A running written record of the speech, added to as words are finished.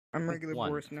I'm regular One.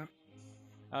 Boris now.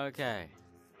 Okay.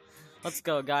 Let's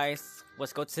go, guys.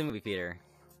 Let's go to the movie theater.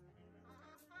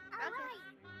 Alright.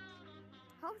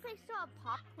 Hope they still have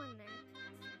popcorn there.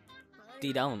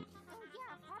 They don't. Oh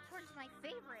yeah, popcorn's my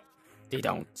favorite. They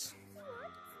don't.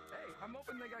 Hey, I'm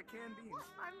hoping they got canned beans.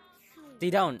 I'm They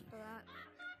don't. for that.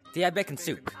 They have bacon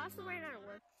soup. That's the way that it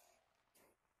works.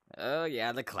 Oh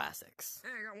yeah, the classics. Hey,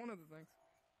 I got one of the things.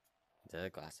 The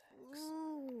classics.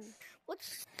 Ooh. What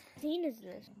scene is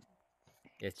this?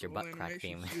 It's your Little butt crack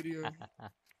animation theme. studio.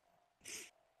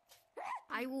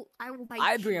 I will bite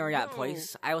I've been you. in that No.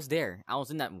 place. I was there. I was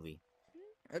in that movie.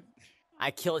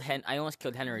 I almost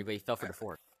killed Henry, but he fell for the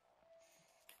fork.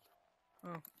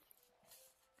 Oh.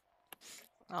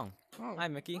 Oh. Oh. Hi,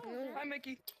 Mickey. Hi,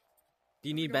 Mickey. Do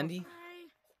you need Bendy?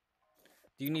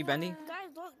 Do you need Bendy?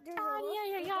 Guys, look, there's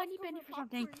Yeah, I need Bendy for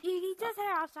something. He does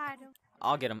hair outside.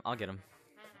 I'll get him. I'll get him.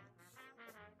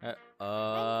 Don't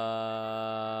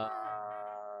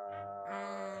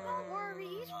worry,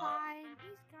 he's fine.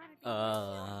 He's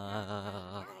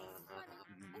gonna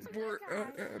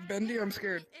be Bendy, I'm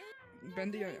scared.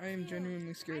 Bendy, I am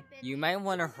genuinely scared. You might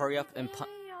want to hurry up and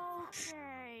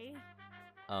okay.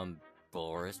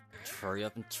 Boris, hurry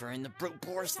up and turn the brute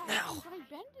Boris now. It's like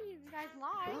Bendy, you guys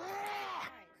lie.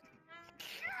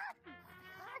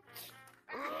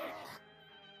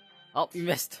 Oh, you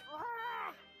missed.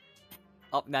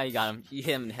 Oh, now you got him. You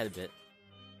hit him in the head a bit.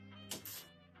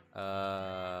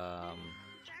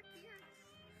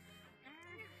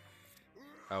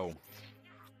 Oh.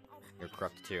 You're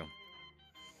corrupted too.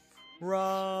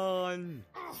 Run!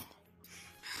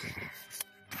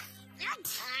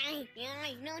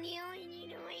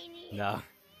 No.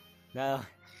 No.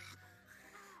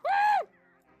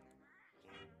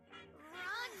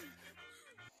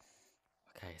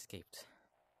 Okay, escaped.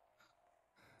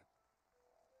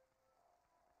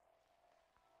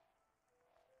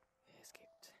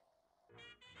 Escaped.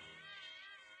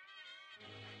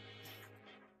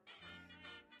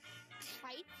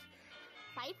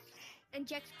 Fights,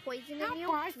 injects poison No, in you.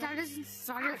 Boris, that isn't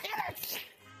sorry.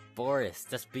 Boris,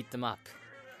 just beat them up.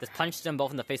 Just punch them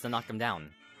both in the face and knock them down.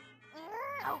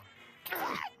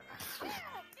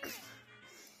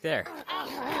 There.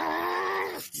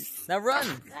 Now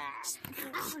run!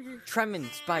 Tremend,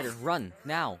 spider, run!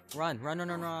 Now! Run, run, run,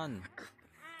 run, run!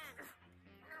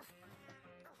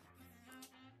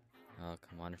 Oh,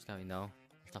 come on, there's gotta be there's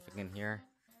nothing in here.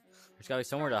 There's gotta be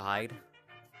somewhere to hide.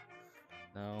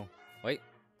 No. Wait.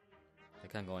 I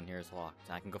can't go in here, it's locked.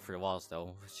 I can go through the walls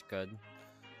though, which is good.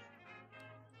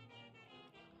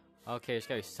 Okay, there's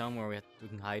gotta be somewhere we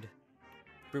can hide.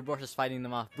 Brute Boris is fighting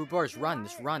them off. Brute Boris, run!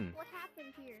 Just run! What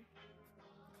happened here?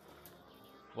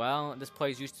 Well, this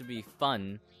place used to be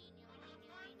fun,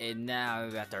 and now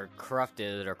that they're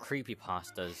corrupted, they're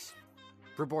creepypastas.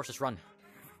 Brute Boris, just run.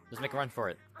 Let's make a run for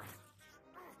it.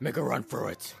 Make a run for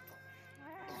it!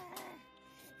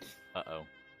 Uh-oh.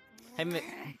 Hey,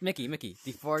 Mickey,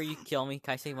 before you kill me,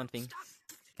 can I say one thing?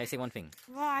 Can I say one thing?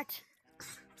 What?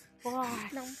 What?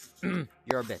 No.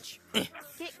 You're a bitch.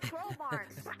 Get crowbar.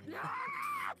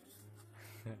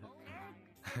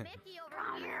 Mickey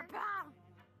over here.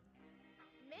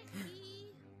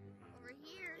 Mickey over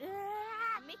here.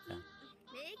 Mickey.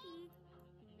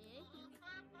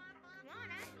 Come on,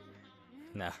 Ashley.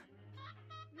 No.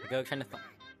 Go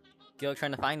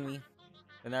trying to find me.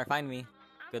 You'll never find me.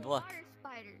 Good luck. I'm a water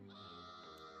spider.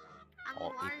 I'm Oh, a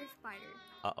water spider.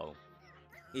 Uh-oh.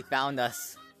 He found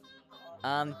us.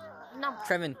 No.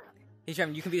 Tremend. Hey,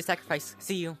 Tremend, you can be the sacrifice.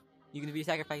 See you. You can be the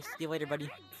sacrifice. See you later, buddy.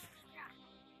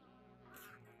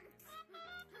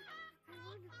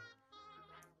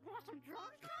 Want some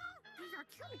drugs? These are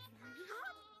killing me,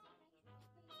 huh?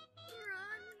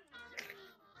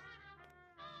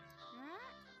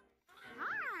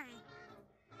 Hi.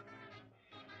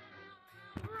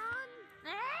 Run.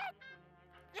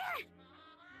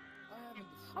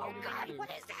 Oh God, what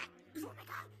is that? Oh my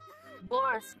God.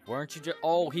 Boris. Weren't you just—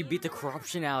 Oh, he beat the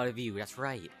corruption out of you. That's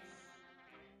right.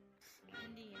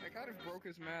 I kind of broke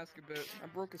his mask a bit. I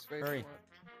broke his face. Hurry. a lot.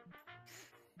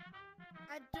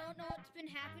 I don't know what's been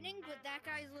happening, but that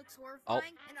guy looks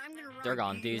horrifying, and I'm gonna run. They're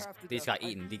gone. You These have to got death.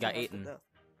 eaten. They You got have to eaten. death.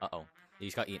 Uh-oh.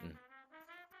 These got eaten.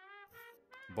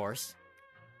 Boris,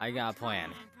 I got a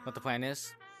plan. What the plan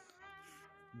is?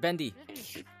 Bendy.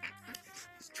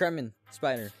 Tremend.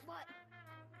 Spider. What?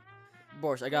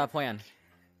 Boris, I got a plan.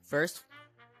 First,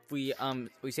 we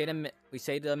say to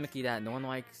Mickey that no one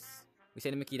likes. We say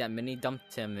to Mickey that Minnie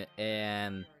dumped him,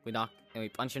 and we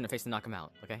punch him in the face and knock him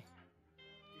out. Okay?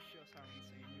 This shows how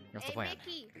insane you are. That's the Hey, plan.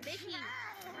 Mickey.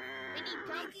 Minnie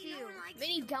dumped you.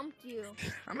 Minnie dumped you.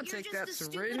 I'm gonna You're take just that a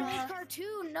syringe. stupid old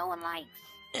cartoon no one likes.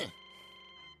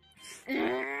 Oh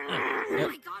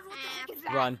my god, what the heck is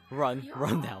that?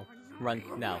 Run now. Run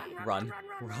now.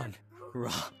 Run.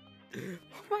 Oh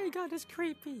my god, that's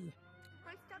creepy.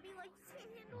 My stubby like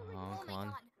singing. Oh, come my on.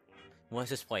 god. What's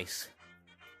this place?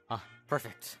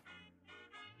 Perfect.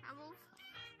 Owls.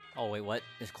 Oh wait, what?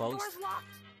 It's The closed? door's locked.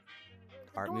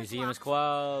 The Art door's museum is locked.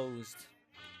 closed.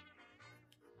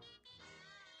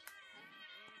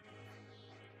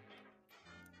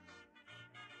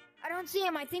 I don't see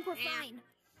him. I think we're fine.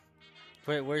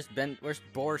 Wait, where's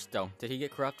Boris though? Did he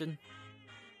get corrupted?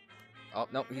 Oh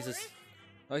no, he's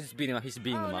just beating him up. He's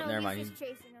beating him up. Never mind. He's just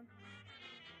chasing him.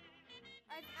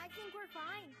 I think we're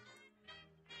fine.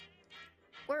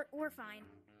 We're fine.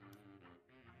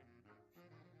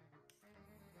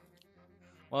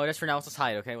 Well, just for now, let's just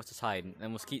hide, okay? Let's just hide,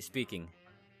 and we'll keep speaking.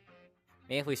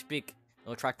 Maybe if we speak,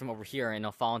 it'll attract them over here, and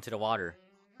they'll fall into the water.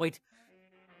 Wait,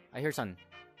 I hear something.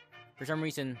 For some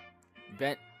reason,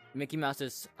 Mickey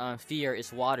Mouse's fear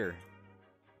is water.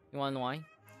 You wanna know why?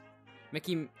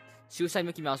 Suicide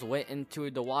Mickey Mouse went into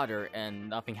the water, and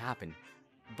nothing happened.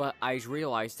 But I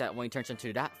realized that when he turns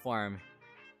into that form,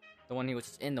 the one he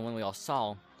was in, the one we all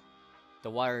saw, the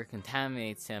water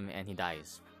contaminates him, and he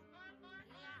dies.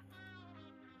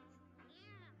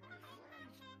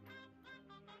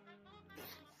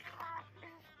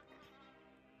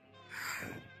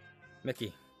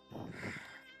 Mickey,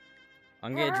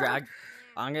 I'm gonna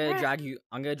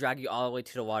drag you all the way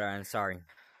to the water. I'm sorry.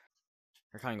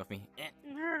 You're coming with me.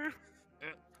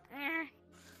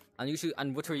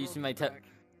 And what were you using my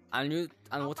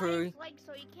I'll what buy were his leg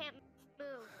so he can't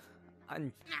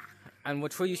move. and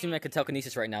what were you using my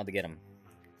telekinesis right now to get him?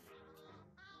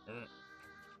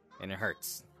 And it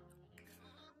hurts.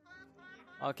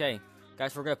 Okay,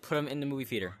 guys, we're gonna put him in the movie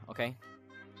theater. Okay.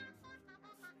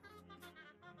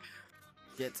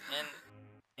 Get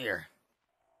in here.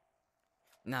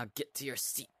 Now get to your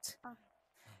seat.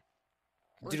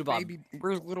 Where's Doodle Bob.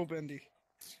 Where's little Bendy?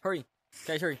 Hurry.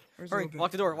 Guys, hurry. Where's Hurry. little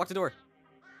Lock the door. Lock the door.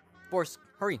 Boris,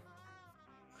 hurry.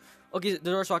 Okay,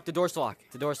 the door's locked. The door's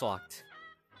locked. The door's locked.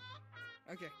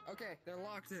 Okay, they're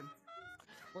locked in.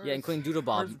 Yeah, including Doodle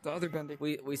Bob. Where's the other Bendy?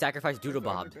 We sacrificed Doodle Where's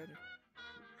the Bob. other Bendy?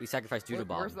 We sacrificed Doodle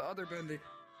Bob. Where's the other Bendy?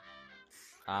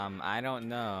 I don't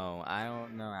know. I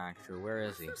don't know actually. Where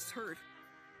is he? This hurt.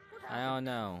 I don't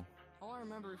know. All I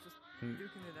remember is just duking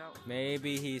it out.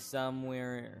 Maybe he's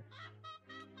somewhere.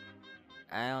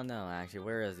 I don't know actually.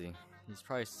 Where is he? He's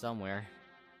probably somewhere.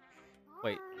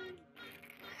 Wait.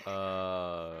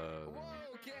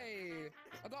 Okay.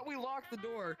 I thought we locked the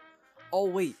door. Oh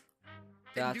wait.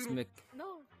 Hey, That's Doodle- Mick.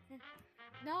 No.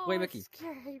 No. Wait, Mickey.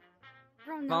 Scared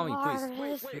from the Mommy,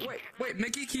 please. water. Wait,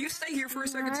 Mickey, can you stay here for a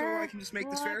second so I can just make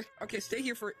this fair? Okay, stay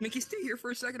here for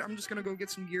a second. I'm just gonna go get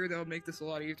some gear that'll make this a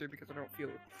lot easier because I don't feel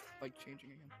like changing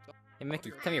again. So, Hey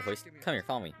Mickey, come here please. Come here,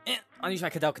 follow me. I'll use my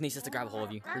telekinesis to grab a hold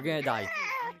of you. You're gonna die.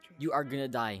 You are gonna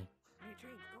die.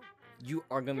 You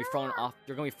are gonna be thrown off.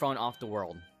 You're gonna be thrown off the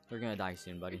world. You're gonna die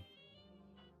soon, buddy.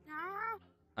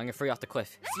 I'm gonna throw you off the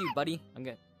cliff. See you, buddy. I'm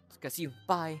gonna see you.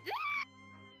 Bye.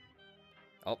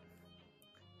 Oh.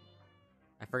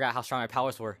 I forgot how strong my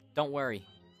powers were. Don't worry.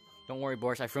 Don't worry,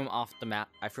 Boris. I threw him off the map.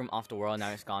 I threw him off the world. Now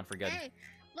he's gone for good. Hey,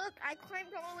 look, I climbed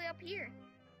all the way up here.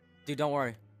 Dude, don't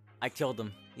worry. I killed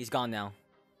him. He's gone now.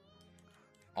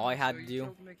 All I had so to you do.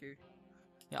 killed Mickey.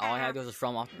 Yeah, all I had to do was throw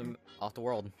him off the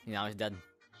world. Now he's dead.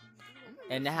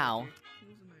 And now,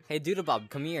 hey Doodle Bob,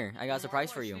 come here. I got a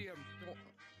surprise for you.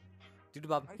 Doodle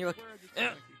Bob, here look.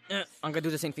 I'm gonna do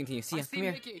the same thing to you. See ya. Come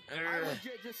here. Mickey. I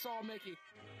legit just saw Mickey.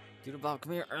 Doodle Bob,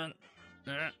 come here.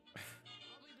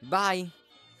 Bye.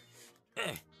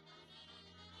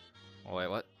 Oh wait,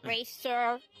 what?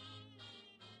 Racer.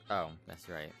 Oh, that's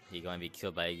right. He's gonna be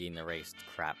killed by getting erased.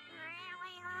 Crap.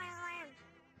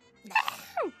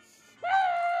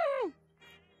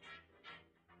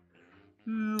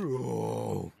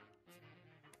 No.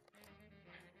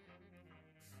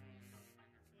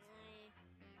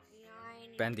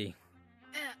 Bendy.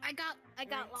 I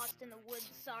got lost in the woods.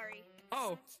 Sorry.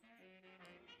 Oh.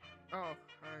 Alright.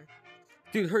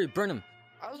 Dude, hurry, burn him.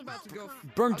 I was about to go.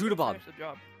 Burn I was Doodle gonna Bob. finish the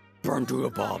job. Burn Doodle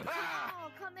Bob. Oh,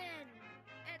 come in.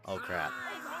 It's Oh, crap. fine.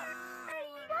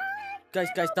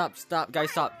 Guys, stop.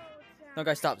 Guys, stop. No,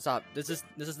 guys, stop. This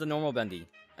is the normal Bendy,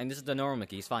 and this is the normal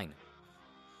Mickey. He's fine.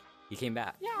 He came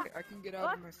back. Yeah. I can get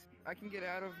out of my. I can get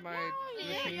out of my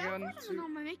machine gun suit.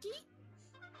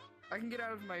 I can get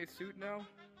out of my suit now.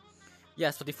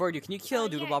 Yes, but before you do, can you kill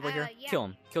Doodle Bob right here? yeah. Kill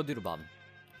him. Kill Doodle Bob.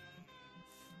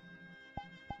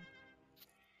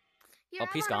 Here, Oh,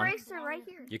 he's I'm on a gone. racer right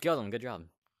here. You killed him. Good job.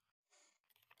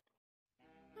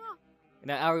 Oh.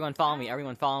 Now, everyone follow me.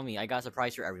 Everyone follow me. I got a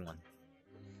surprise for everyone.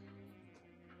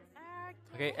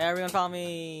 Okay, everyone follow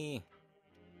me.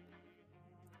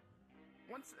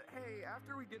 Hey,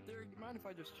 after we get there, you mind if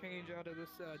I just change out of this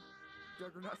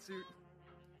Juggernaut suit?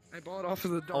 I bought it off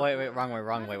of the dog. Oh wait, wrong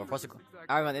way. We're supposed to go.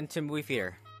 Everyone into movie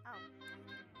theater. Oh.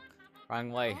 Wrong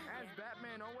way. As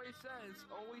Batman always says,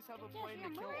 always have a plan to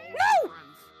kill all No! your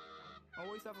friends.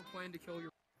 Always have a plan to kill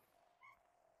your.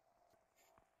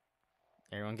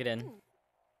 Everyone get in.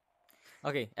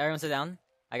 Okay, everyone sit down.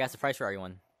 I got a surprise for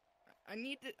everyone. I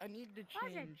need to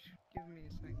change. Give me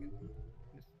a second.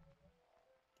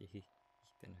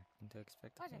 Didn't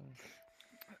expect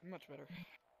Much better.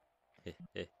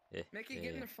 Eh. Mickey,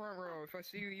 get in the front row. If I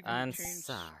see you even I'm change,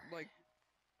 sorry. like,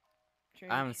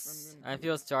 change, I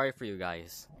feel sorry for you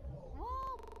guys.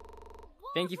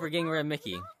 Thank you for getting rid of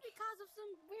Mickey. Because of some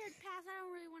weird path I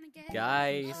don't really want to get.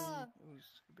 Guys.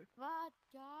 But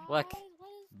guys, Look. what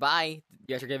is Bye.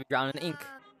 You guys are gonna be drowned in ink.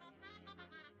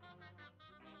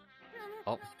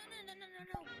 No, Oh.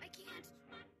 no, I can't.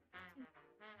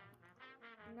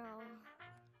 No.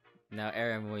 Now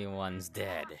everyone's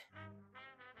dead.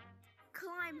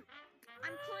 Climb.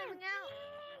 I'm climbing out.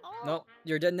 Oh. Nope,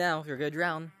 you're dead now. You're gonna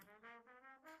drown.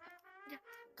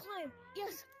 Climb.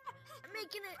 Yes. I'm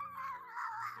making it.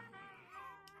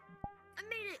 I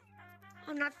made it.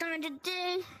 I'm not done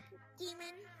today,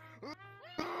 demon.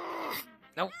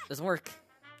 Nope, doesn't work.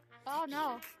 Oh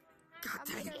no. God I'm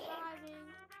dang it. surviving.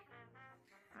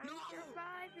 I'm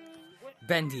surviving.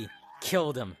 Bendy,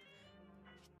 killed him.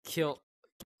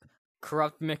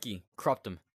 Corrupt Mickey. Corrupt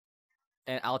him.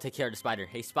 And I'll take care of the spider.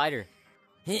 Hey, spider.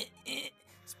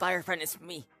 Spider friend, it's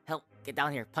me. Help, get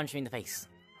down here. Punch me in the face.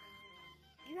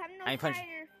 You have no I punch-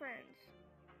 spider friends.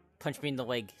 Punch me in the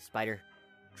leg, spider.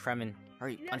 Tremin.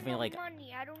 Hurry, You punch have me in no the leg.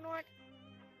 money. I don't know what.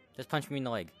 Just punch me in the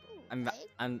leg. Ooh, I'm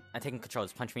leg? taking control.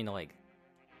 Just punch me in the leg.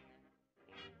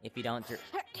 If you don't, you're...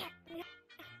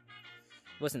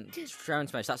 Listen, Tremin,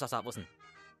 stop. Listen,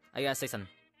 I gotta say something.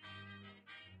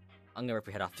 I'm gonna rip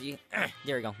your head off.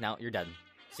 There we go. Now you're dead.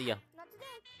 See ya. Not today.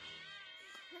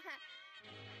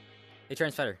 Hey,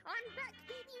 Trans Spider. I'm back,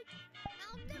 baby.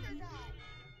 I'll never die.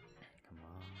 Come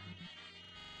on.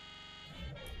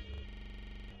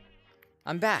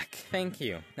 I'm back. Thank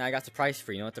you. Now I got a surprise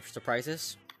for you. You know what the surprise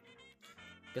is?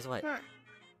 Guess what? Huh.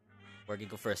 We're gonna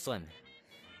go for a swim.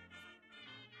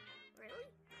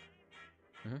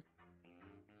 Really?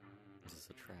 This is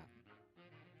a trap.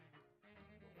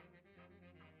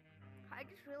 I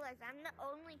just realized I'm the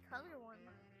only color one.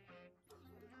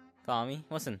 Follow me.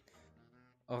 Listen.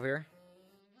 Over here.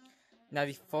 Now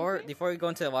before we go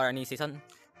into the water, I need to say something.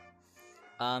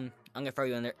 I'm gonna throw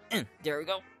you in there. There we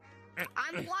go.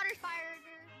 I'm water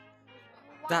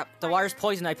fire. The water's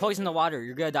poison. I poisoned the water.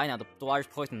 You're gonna die now. The water's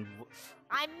poison.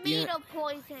 I'm made of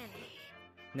poison.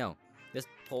 No. This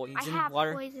poison I have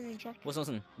water. poison injected.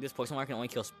 Listen. This poison water can only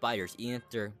kill spiders. Even if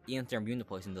they're immune to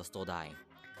poison, they'll still die.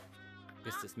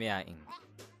 This is me.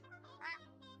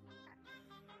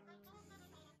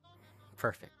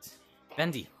 Perfect.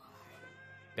 Bendy.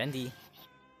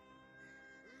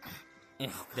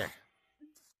 There.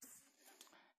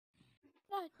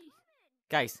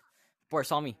 Guys, Boris,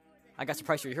 follow me. I got a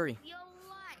surprise for you. Hurry.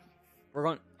 We're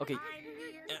going. Okay.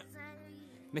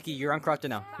 Mickey, you're uncorrupted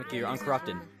now. Mickey, you're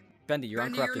uncorrupted. Bendy, you're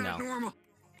uncorrupted now. Normal.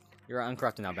 You're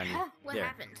uncorrupted now, Bendy. What There.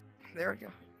 happened? There we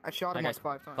go. I shot him Now, like guys,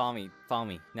 5 times. Follow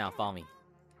me. Now, follow me.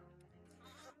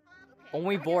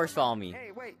 Only Boris follow me.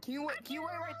 Hey, wait. Can you wait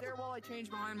right there while I change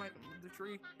behind the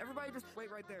tree? Everybody just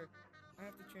wait right there. I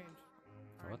have to change.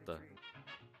 Alright, What the? tree.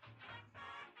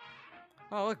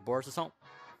 Oh, look, Boris is home.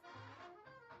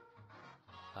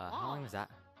 How long is that?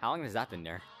 How long has that been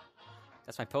there?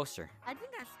 That's my poster. I think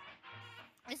that's.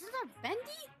 This is our Bendy?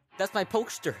 That's my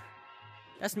poster.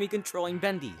 That's me controlling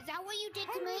Bendy. Is that what you did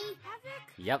to me?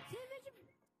 Yep.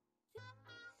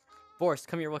 Boris,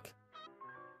 come here, look.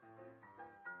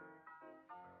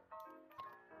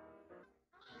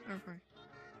 Okay.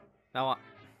 Now what?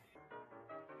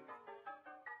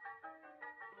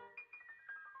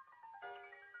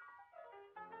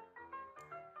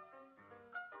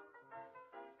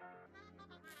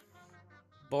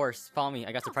 Boris, follow me.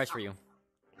 I got a surprise for you.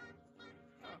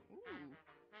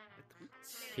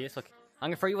 Yes, look. I'm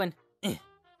gonna throw you in.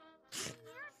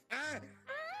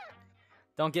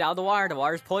 Don't get out of the water. The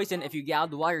water's poison. If you get out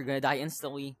of the water, you're gonna die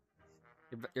instantly.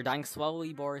 You're dying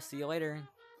slowly, Boris. See you later.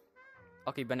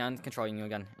 Okay, but now I'm controlling you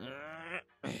again.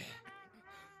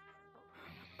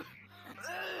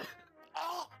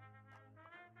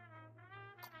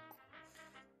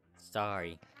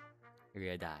 Sorry. You're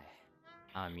gonna die.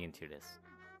 I'm immune to this.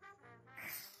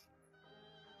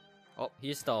 Oh,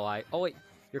 he's still alive. Oh wait,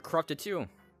 you're corrupted too.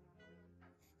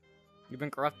 You've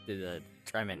been corrupted,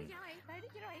 Tremin.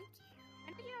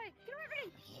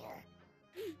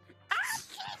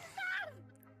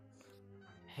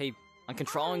 Hey, I'm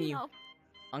controlling you.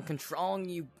 I'm controlling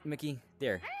you, Mickey.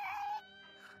 There.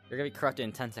 You're gonna be corrupted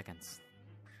in 10 seconds.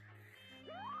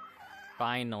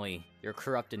 Finally, you're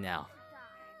corrupted now.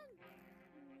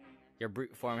 Your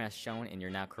brute form has shown and you're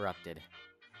now corrupted.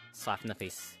 Slap in the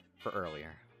face for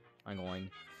earlier. I'm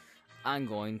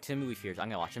going to movie theaters. I'm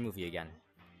gonna watch a movie again.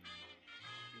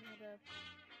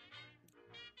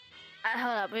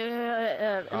 Hold up.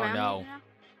 Oh no.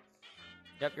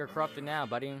 Yep, you're corrupted now,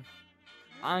 buddy.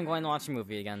 I'm going to watch a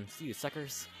movie again. See you,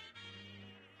 suckers.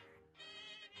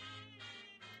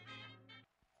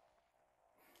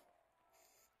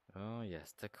 Oh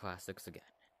yes, the classics again.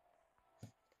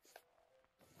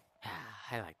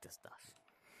 I like this stuff.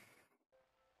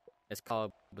 It's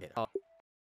called